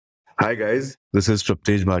Hi guys, this is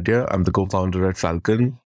Praptej Bhatia. I'm the co-founder at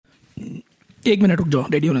Falcon. एक minute रुक जाओ,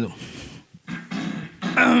 ready होने दो।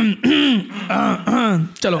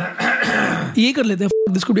 चलो ये कर लेते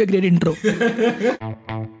हैं। This could be a great intro.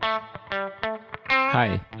 Hi,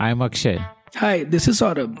 I'm Akshay. Hi, this is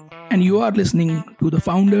Saurabh, and you are listening to the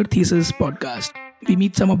Founder Thesis podcast. We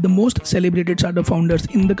meet some of the most celebrated startup founders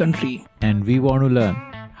in the country. And we want to learn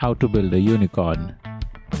how to build a unicorn.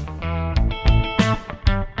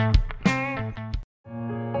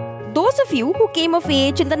 Those of you who came of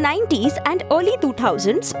age in the 90s and early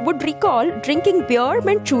 2000s would recall drinking beer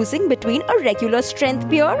meant choosing between a regular strength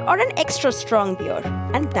beer or an extra strong beer.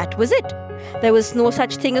 And that was it. There was no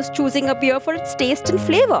such thing as choosing a beer for its taste and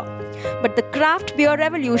flavor. But the craft beer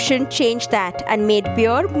revolution changed that and made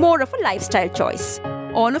beer more of a lifestyle choice.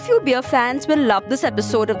 All of you beer fans will love this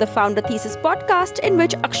episode of the Founder Thesis podcast, in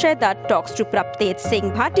which Akshay Dutt talks to Praptej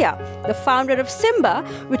Singh Bhatia, the founder of Simba,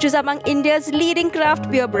 which is among India's leading craft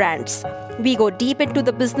beer brands. We go deep into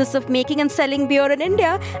the business of making and selling beer in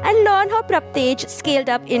India and learn how Praptej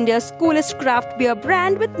scaled up India's coolest craft beer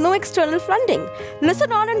brand with no external funding.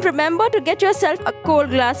 Listen on and remember to get yourself a cold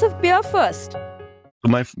glass of beer first.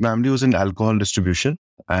 My family was in alcohol distribution,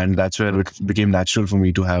 and that's where it became natural for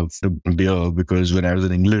me to have the beer, because when I was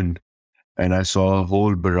in England and I saw a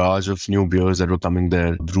whole barrage of new beers that were coming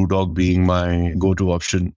there, Brewdog being my go-to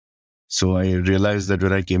option. So I realized that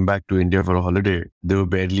when I came back to India for a holiday, there were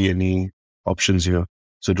barely any options here.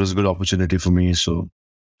 So it was a good opportunity for me. So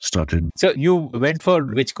started. So you went for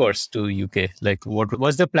which course to UK? Like, what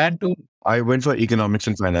was the plan to? I went for economics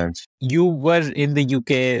and finance. You were in the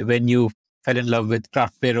UK when you fell in love with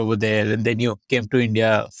craft beer over there, and then you came to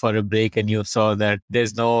India for a break and you saw that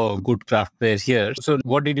there's no good craft beer here. So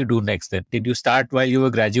what did you do next then? Did you start while you were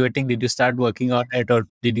graduating? Did you start working on it, or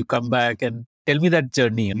did you come back? And tell me that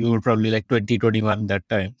journey. You were probably like 20, 21 that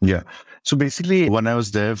time. Yeah. So basically, when I was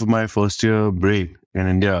there for my first year break in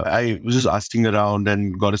India, I was just asking around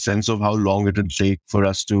and got a sense of how long it would take for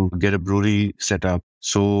us to get a brewery set up.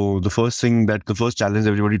 So the first challenge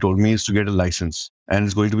everybody told me is to get a license. And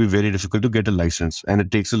it's going to be very difficult to get a license, and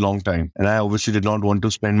it takes a long time. And I obviously did not want to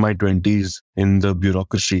spend my 20s in the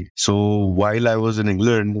bureaucracy. So while I was in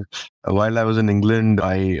England,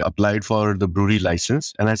 I applied for the brewery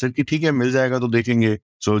license, and I said, "Ki theek hai, mil jayega to dekhenge."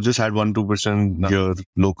 So just had 1-2% here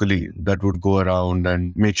locally that would go around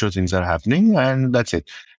and make sure things are happening, and that's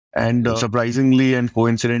it. And surprisingly and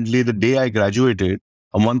coincidentally, the day I graduated,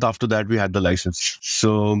 a month after that, we had the license.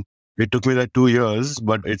 So it took me like 2 years,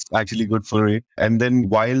 but it's actually good for me. And then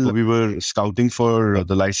while we were scouting for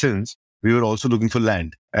the license, we were also looking for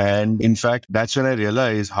land. And in fact, that's when I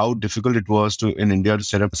realized how difficult it was in India to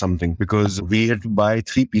set up something, because we had to buy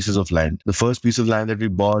 3 pieces of land. The first piece of land that we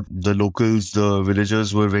bought, the locals, the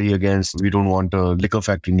villagers were very against. We don't want a liquor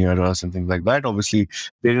factory near us and things like that. Obviously,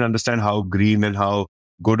 they didn't understand how green and how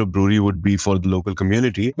good a brewery would be for the local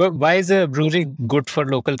community. But why is a brewery good for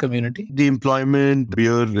local community? The employment,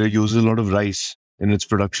 beer uses a lot of rice in its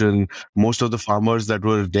production. Most of the farmers that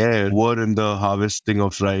were there were in the harvesting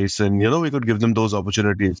of rice, and we could give them those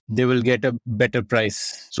opportunities. They will get a better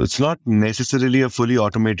price. So it's not necessarily a fully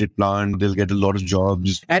automated plant. They'll get a lot of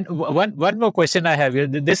jobs. And one more question I have here.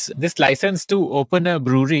 This license to open a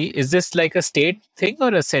brewery, is this like a state thing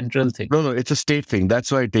or a central thing? No, it's a state thing.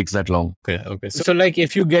 That's why it takes that long. Okay. So like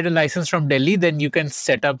if you get a license from Delhi, then you can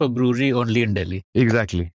set up a brewery only in Delhi.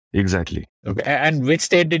 Exactly. Okay. And which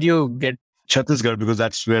state did you get? Chhattisgarh, because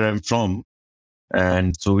that's where I'm from.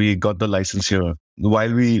 And so we got the license here.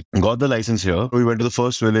 While we got the license here, we went to the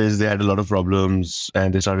first village. They had a lot of problems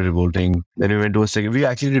and they started revolting. Then we went to a second. We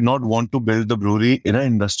actually did not want to build the brewery in an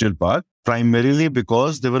industrial park, primarily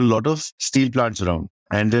because there were a lot of steel plants around,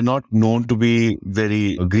 and they're not known to be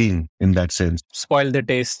very green in that sense. Spoil the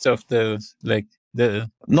taste of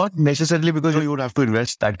Not necessarily, because you would have to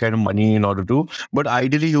invest that kind of money in order to, but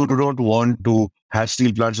ideally you don't want to have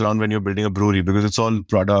steel plants around when you're building a brewery, because it's all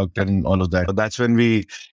product and all of that. So that's when we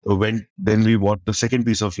went, then we bought the second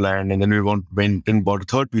piece of land, and then we went and bought a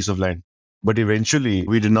third piece of land. But eventually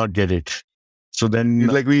we did not get it. So then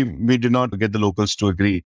we did not get the locals to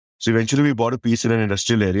agree. So eventually we bought a piece in an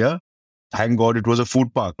industrial area. Thank God it was a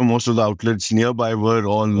food park. Most of the outlets nearby were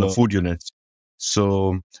all food units.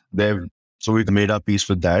 So we made our peace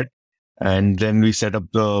with that. And then we set up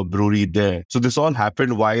the brewery there. So this all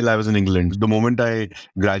happened while I was in England. The moment I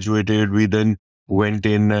graduated, we then went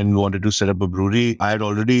in and wanted to set up a brewery. I had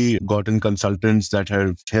already gotten consultants that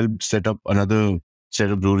had helped set up another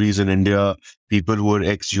set of breweries in India. People who were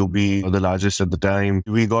ex-UB, the largest at the time.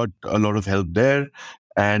 We got a lot of help there.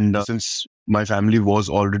 And since my family was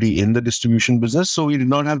already in the distribution business, so we did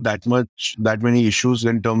not have that many issues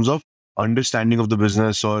in terms of understanding of the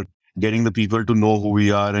business or getting the people to know who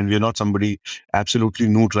we are. And we're not somebody absolutely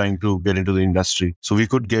new trying to get into the industry. So we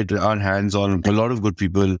could get our hands on a lot of good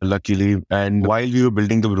people, luckily. And while we were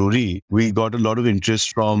building the brewery, we got a lot of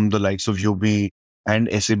interest from the likes of UB and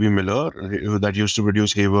SAB Miller that used to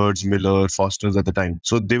produce Haywards, Miller, Foster's at the time.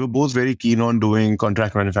 So they were both very keen on doing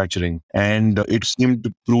contract manufacturing. And it seemed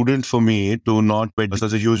prudent for me to not build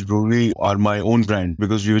such a huge brewery or my own brand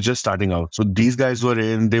because we were just starting out. So these guys were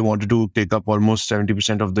in, they wanted to take up almost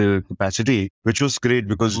 70% of the capacity, which was great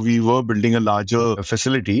because we were building a larger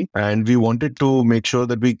facility and we wanted to make sure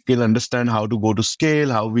that we can understand how to go to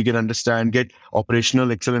scale, how we can understand, get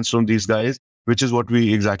operational excellence from these guys, which is what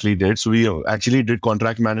we exactly did. So we actually did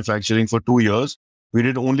contract manufacturing for 2 years. We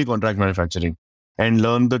did only contract manufacturing and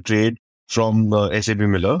learned the trade from SAB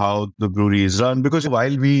Miller, how the brewery is run. Because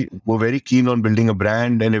while we were very keen on building a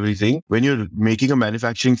brand and everything, when you're making a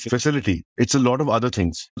manufacturing facility, it's a lot of other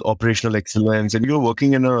things, operational excellence, and you're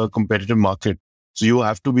working in a competitive market. So you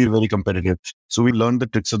have to be very competitive. So we learned the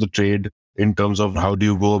tricks of the trade in terms of how do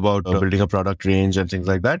you go about building a product range and things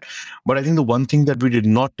like that. But I think the one thing that we did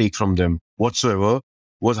not take from them whatsoever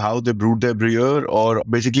was how they brewed their beer, or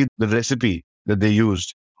basically the recipe that they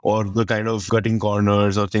used, or the kind of cutting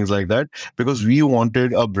corners or things like that. Because we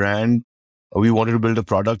wanted a brand, we wanted to build a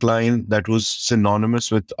product line that was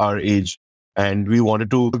synonymous with our age. And we wanted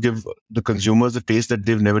to give the consumers a taste that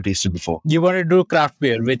they've never tasted before. You want to do craft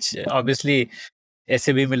beer, which obviously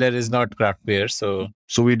SAB Miller is not craft beer. So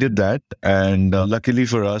we did that. And luckily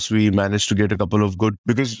for us, we managed to get a couple of good,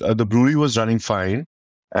 because the brewery was running fine.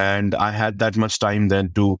 And I had that much time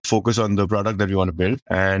then to focus on the product that we want to build.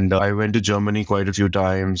 And I went to Germany quite a few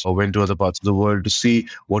times, or went to other parts of the world to see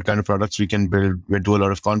what kind of products we can build. Went to a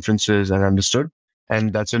lot of conferences and understood.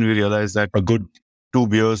 And that's when we realized that a good 2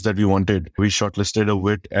 beers that we wanted, we shortlisted a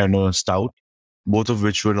wit and a stout, both of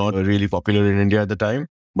which were not really popular in India at the time.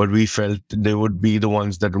 But we felt they would be the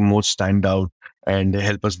ones that would most stand out and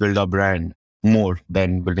help us build our brand more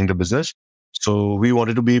than building the business. So we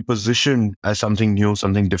wanted to be positioned as something new,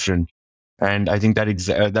 something different. And I think that's,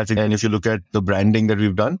 and if you look at the branding that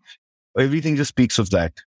we've done, everything just speaks of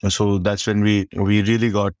that. So that's when we really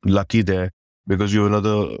got lucky there, because we were one of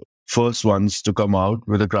the first ones to come out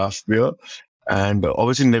with a craft beer. And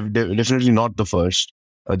obviously definitely not the first.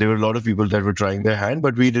 There were a lot of people that were trying their hand,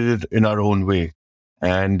 but we did it in our own way.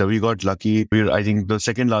 And we got lucky. We're, I think, the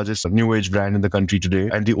second largest new age brand in the country today,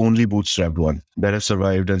 and the only bootstrapped one that has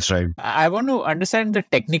survived and thrived. I want to understand the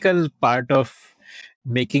technical part of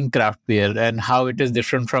making craft beer and how it is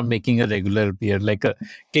different from making a regular beer, like a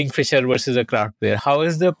Kingfisher versus a craft beer. How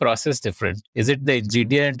is the process different? Is it the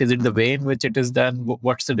ingredient? Is it the way in which it is done?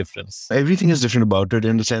 What's the difference? Everything is different about it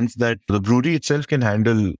in the sense that the brewery itself can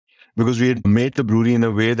handle, because we had made the brewery in a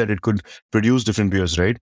way that it could produce different beers,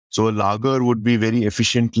 right? So a lager would be very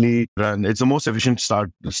efficiently run. It's the most efficient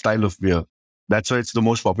style of beer. That's why it's the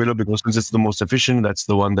most popular, because since it's the most efficient, that's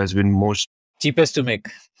the one that's been most cheapest to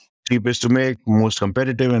make, most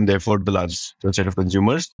competitive, and therefore the largest set of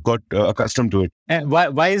consumers got accustomed to it. And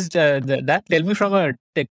why is that? Tell me from a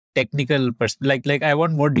technical perspective. Like I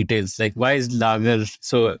want more details. Like why is lager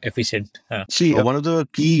so efficient? See, one of the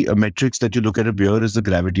key metrics that you look at a beer is the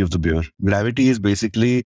gravity of the beer. Gravity is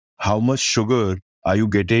basically how much sugar are you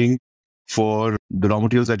getting for the raw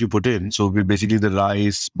materials that you put in. So we basically the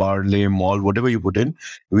rice, barley, malt, whatever you put in,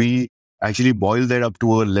 we actually boil that up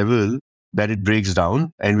to a level that it breaks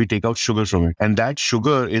down and we take out sugar from it. And that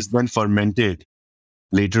sugar is then fermented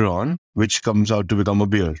later on, which comes out to become a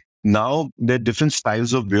beer. Now, there are different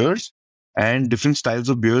styles of beers, and different styles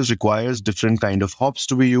of beers requires different kind of hops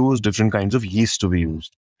to be used, different kinds of yeast to be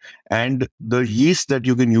used. And the yeast that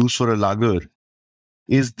you can use for a lager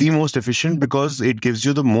is the most efficient because it gives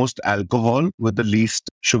you the most alcohol with the least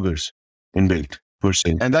sugars inbuilt, per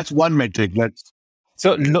se. And that's one metric.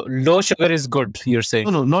 So low sugar is good, you're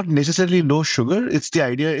saying? No, not necessarily low sugar. It's the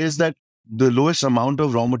idea is that the lowest amount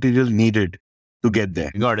of raw material needed to get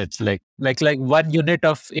there. Got it. Like 1 unit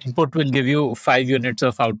of input will give you 5 units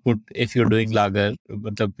of output if you're doing lager,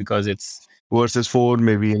 because it's versus 4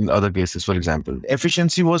 maybe in other cases, for example.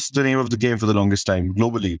 Efficiency was the name of the game for the longest time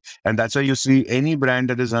globally. And that's why you see any brand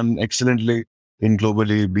that is done excellently in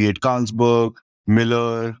globally, be it Carlsberg,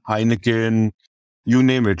 Miller, Heineken, you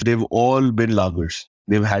name it, they've all been lagers.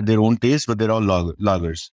 They've had their own taste, but they're all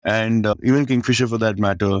lagers. And even Kingfisher for that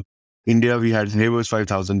matter, India, we had Haywards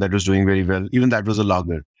 5000 that was doing very well. Even that was a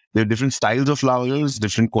lager. There are different styles of lagers,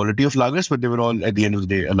 different quality of lagers, but they were all at the end of the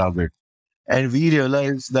day a lager. And we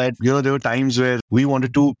realized that, there were times where we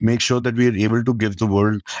wanted to make sure that we are able to give the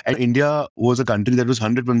world. And India was a country that was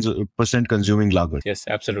 100% consuming lager. Yes,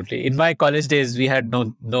 absolutely. In my college days, we had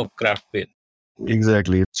no craft beer.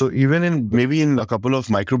 Exactly. So even maybe in a couple of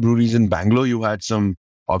microbreweries in Bangalore, you had some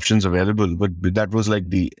options available, but that was like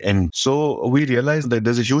the end. So we realized that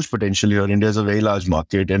there's a huge potential here. India is a very large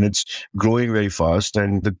market and it's growing very fast,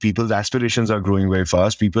 and the people's aspirations are growing very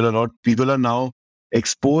fast. People are now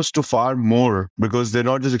exposed to far more, because they're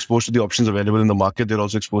not just exposed to the options available in the market, they're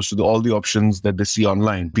also exposed to all the options that they see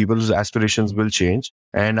online. People's aspirations will change.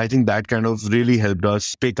 And I think that kind of really helped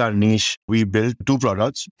us pick our niche. We built 2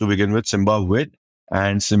 products to begin with, Simba Wit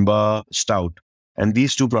and Simba Stout. And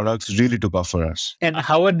these 2 products really took off for us. And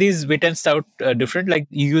how are these wit and stout different? Like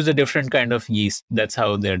you use a different kind of yeast. That's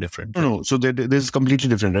how they're different. No. So this is completely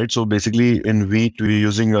different, right? So basically in wheat, we're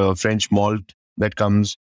using a French malt that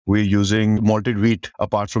comes. We're using malted wheat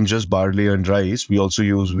apart from just barley and rice. We also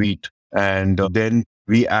use wheat. And then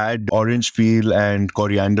we add orange peel and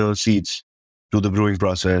coriander seeds to the brewing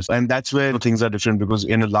process. And that's where things are different, because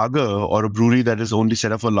in a lager or a brewery that is only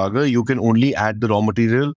set up for lager, you can only add the raw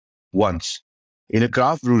material once. In a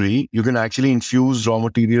craft brewery, you can actually infuse raw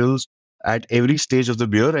materials at every stage of the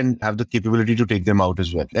beer and have the capability to take them out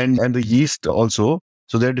as well. And the yeast also.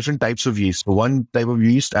 So there are different types of yeast. One type of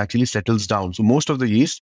yeast actually settles down. So most of the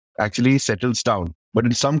yeast actually settles down. But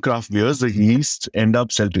in some craft beers, the yeast end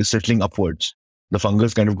up settling upwards. The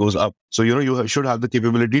fungus kind of goes up. So, you should have the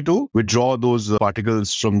capability to withdraw those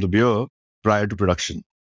particles from the beer prior to production.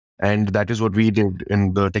 And that is what we did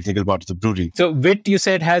in the technical part of the brewery. So wit, you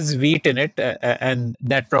said, has wheat in it, and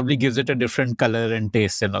that probably gives it a different color and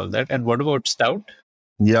taste and all that. And what about stout?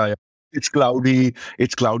 Yeah. It's cloudy.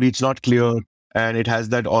 It's not clear. And it has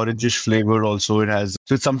that orangish flavor also. So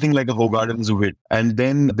it's something like a Hoegaarden's wit. And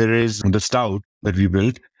then there is the stout that we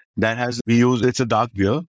built it's a dark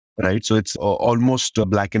beer, right? So it's almost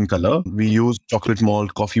black in color. We use chocolate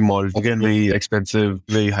malt, coffee malt, again, very expensive,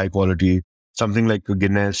 very high quality, something like a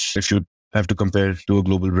Guinness, if you have to compare to a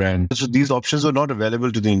global brand. So these options are not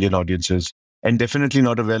available to the Indian audiences, and definitely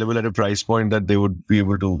not available at a price point that they would be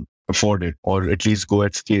able to afford it, or at least go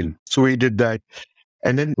at scale. So we did that.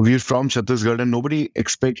 And then we're from Chhattisgarh, and nobody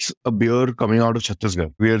expects a beer coming out of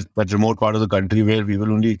Chhattisgarh. We're that remote part of the country where we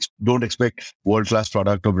will don't expect world-class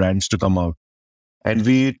product or brands to come out. And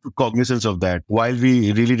we took cognizance of that. While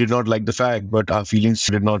we really did not like the fact, but our feelings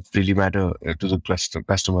did not really matter to the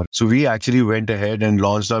customer. So we actually went ahead and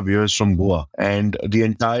launched our beers from Goa. And the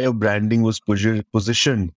entire branding was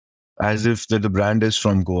positioned as if the brand is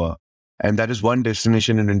from Goa. And that is one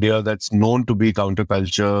destination in India that's known to be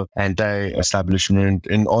counterculture, anti-establishment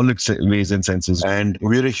in all its ways and senses. And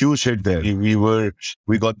we're a huge hit there.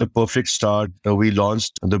 We got the perfect start. We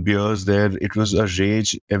launched the beers there. It was a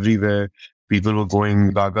rage everywhere. People were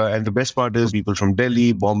going gaga. And the best part is people from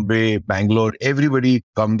Delhi, Bombay, Bangalore, everybody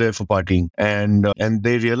come there for partying. And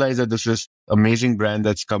they realize that this is amazing brand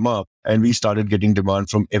that's come up, and we started getting demand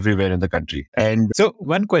from everywhere in the country. And so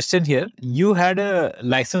one question here, you had a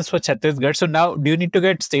license for Chhattisgarh. So now do you need to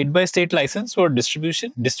get state by state license for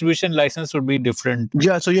distribution? Distribution license would be different.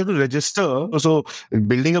 Yeah. So you have to register. So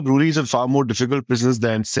building a brewery is a far more difficult business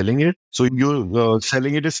than selling it. So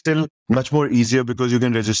selling it is still much more easier because you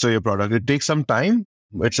can register your product. It takes some time.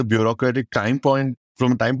 It's a bureaucratic time point.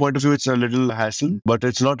 From a time point of view, it's a little hassle, but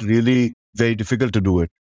it's not really very difficult to do it.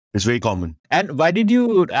 It's very common. And why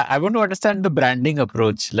I want to understand the branding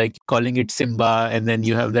approach, like calling it Simba, and then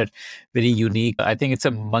you have that very unique, I think it's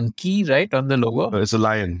a monkey, right, on the logo? It's a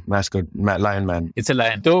lion mascot, lion man. It's a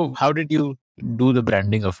lion. So how did you do the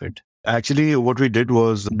branding of it? Actually, what we did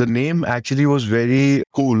was, the name actually was very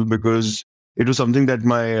cool because it was something that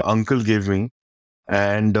my uncle gave me.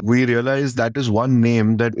 And we realized that is one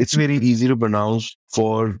name that it's very easy to pronounce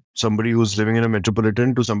for somebody who's living in a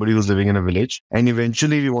metropolitan to somebody who's living in a village. And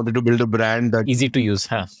eventually we wanted to build a brand that easy to use,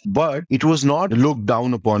 huh? But it was not looked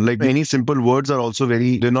down upon. Like many simple words are also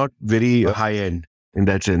they're not very high end in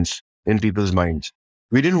that sense in people's minds.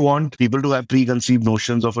 We didn't want people to have preconceived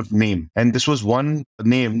notions of a name. And this was one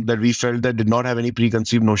name that we felt that did not have any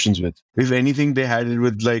preconceived notions with. If anything, they had it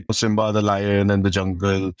with like Simba, the lion and the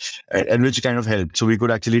jungle, and which kind of helped. So we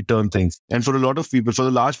could actually turn things. And for a lot of people, for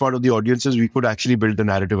the large part of the audiences, we could actually build the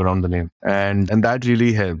narrative around the name. And that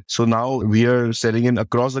really helped. So now we are selling in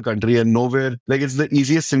across the country, and nowhere, like it's the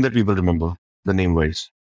easiest thing that people remember, the name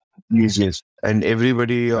wise. Easiest. And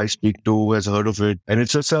everybody I speak to has heard of it. And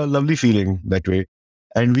it's just a lovely feeling that way.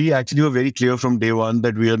 And we actually were very clear from day one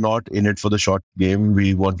that we are not in it for the short game.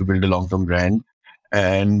 We want to build a long-term brand.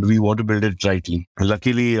 and we want to build it rightly.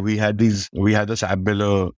 Luckily, we had this App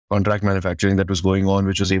Builder contract manufacturing that was going on,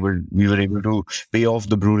 we were able to pay off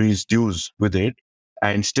the brewery's dues with it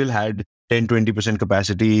and still had 10-20%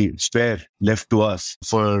 capacity spare left to us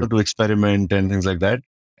to experiment and things like that.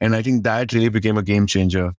 And I think that really became a game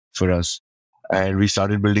changer for us. And we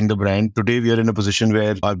started building the brand. Today, we are in a position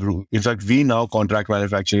where in fact, we now contract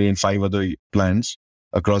manufacture in 5 other plants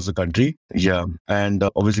across the country. Yeah. And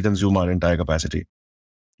obviously consume our entire capacity.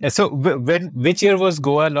 So which year was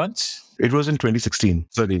Goa launch? It was in 2017.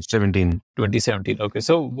 2017. Okay.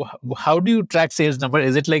 So how do you track sales number?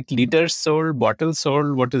 Is it like liters sold, bottles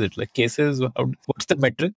sold? What is it like? Cases? What's the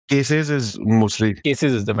metric? Cases is mostly.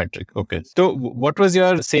 Cases is the metric. Okay. So what was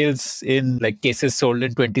your sales in like cases sold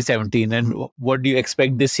in 2017 and what do you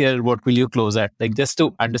expect this year? What will you close at? Like just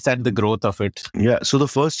to understand the growth of it. Yeah. So the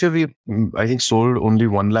first year I think sold only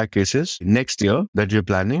 1 lakh cases. Next year that we're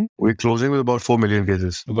planning, we're closing with about 4 million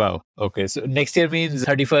cases. Wow. Okay. So next year means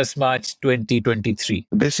 31st March 2023.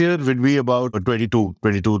 This year would be about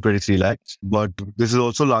 23 lakhs. But this is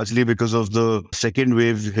also largely because of the second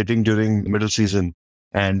wave hitting during middle season.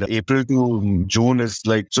 And April to June is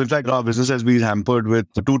like, so in fact, our business has been hampered with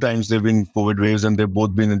 2 times they've been COVID waves and they've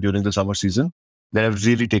both been during the summer season. That have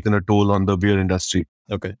really taken a toll on the beer industry.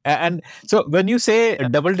 Okay. And so when you say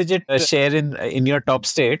double digit share in your top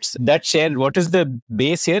states, that share, what is the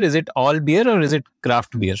base here? Is it all beer or is it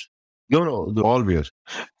craft beer? No, all beer.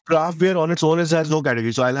 Craft beer on its own has no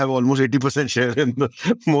category. So I'll have almost 80% share in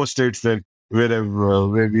most states than where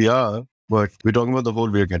we are. But we're talking about the whole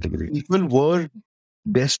beer category. People were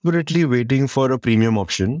desperately waiting for a premium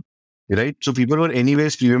option, right? So people were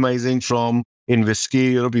anyways premiumizing from in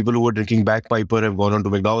whiskey. People who were drinking Bagpiper have gone on to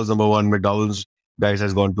McDowell's #1. McDowell's guys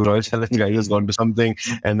has gone to Royal Challenge, guys has gone to something,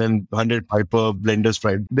 and then 100 Piper, Blenders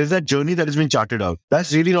Pride. There's that journey that has been charted out.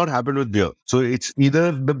 That's really not happened with beer. So it's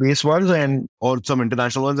either the base ones or some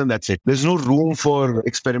international ones, and that's it. There's no room for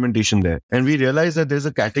experimentation there. And we realize that there's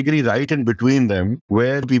a category right in between them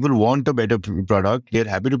where people want a better product. They're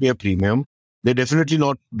happy to pay a premium. They're definitely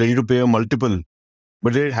not ready to pay a multiple,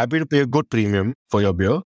 but they're happy to pay a good premium for your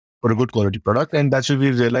beer, for a good quality product. And that's where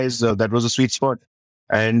we realized that was a sweet spot.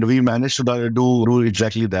 And we managed to do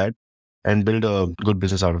exactly that and build a good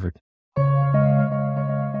business out of it.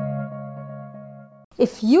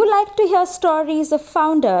 If you like to hear stories of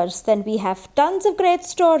founders, then we have tons of great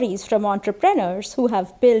stories from entrepreneurs who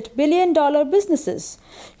have built billion-dollar businesses.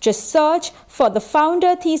 Just search for the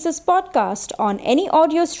Founder Thesis podcast on any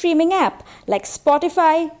audio streaming app like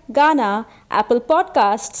Spotify, Gaana, Apple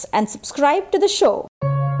Podcasts, and subscribe to the show.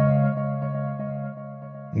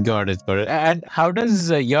 Got it. And how does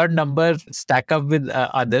your number stack up with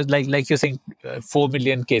others? Like you're saying, 4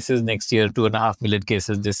 million cases next year, 2.5 million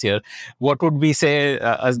cases this year. What would we say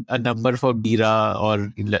a number for Bira,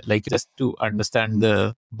 or like just to understand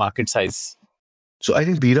the market size? So I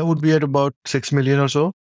think Bira would be at about 6 million or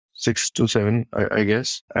so, 6 to 7, I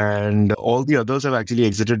guess. And all the others have actually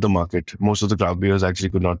exited the market. Most of the craft beers actually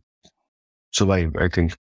could not survive, I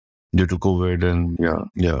think, due to COVID and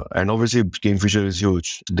yeah. And obviously Kingfisher is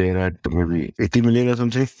huge. They're at maybe 80 million or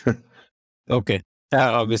something. Okay.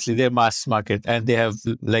 Obviously they're mass market and they have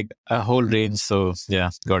like a whole range. So yeah,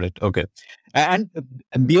 got it. Okay. And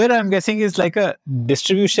beer, I'm guessing, is like a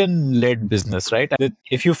distribution led business, right?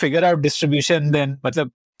 If you figure out distribution, then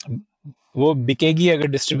मतलब वो बिकेगी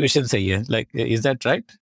अगर distribution सही है. Like, is that right?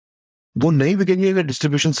 वो नहीं बिकेगी अगर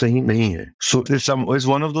distribution सही नहीं है. So it's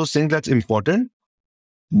one of those things that's important,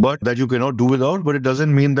 but that you cannot do without, but it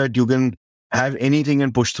doesn't mean that you can have anything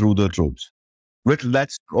and push through the troops. Which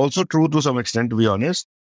that's also true to some extent, to be honest,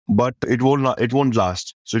 but it won't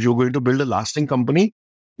last. So if you're going to build a lasting company,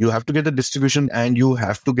 you have to get the distribution and you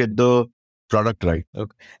have to get the product right.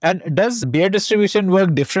 Okay. And does beer distribution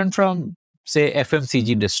work different from, say,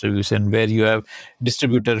 FMCG distribution, where you have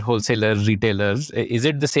distributor, wholesaler, retailers? Is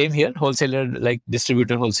it the same here? Wholesaler, like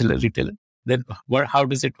distributor, wholesaler, retailer? Then how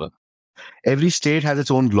does it work? Every state has its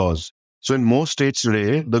own laws. So in most states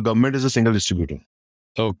today, the government is a single distributor.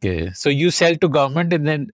 Okay. So you sell to government and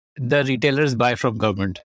then the retailers buy from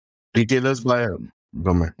government. Retailers buy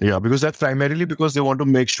government. Yeah, because that's primarily because they want to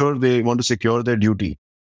make sure they want to secure their duty.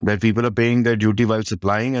 That people are paying their duty while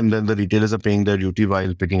supplying and then the retailers are paying their duty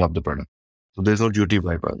while picking up the product. So there's no duty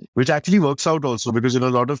bypass, which actually works out also because in a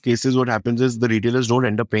lot of cases, what happens is the retailers don't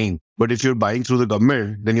end up paying. But if you're buying through the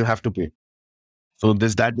government, then you have to pay. So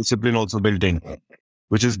there's that discipline also built in,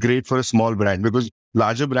 which is great for a small brand because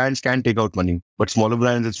larger brands can take out money, but smaller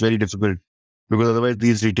brands, it's very difficult because otherwise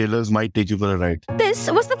these retailers might take you for a ride. This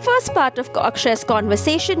was the first part of Akshay's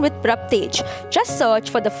conversation with Prabtej. Just search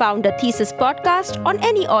for the Founder Thesis podcast on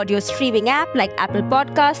any audio streaming app like Apple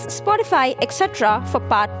Podcasts, Spotify, etc. for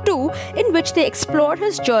part 2, in which they explore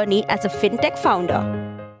his journey as a fintech founder.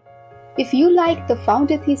 If you like the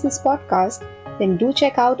Founder Thesis podcast, then do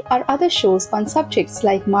check out our other shows on subjects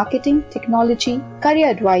like marketing, technology, career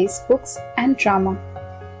advice, books, and drama.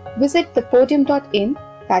 Visit thepodium.in,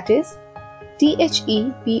 that is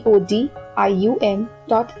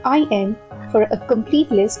thepodium.in, for a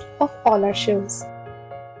complete list of all our shows.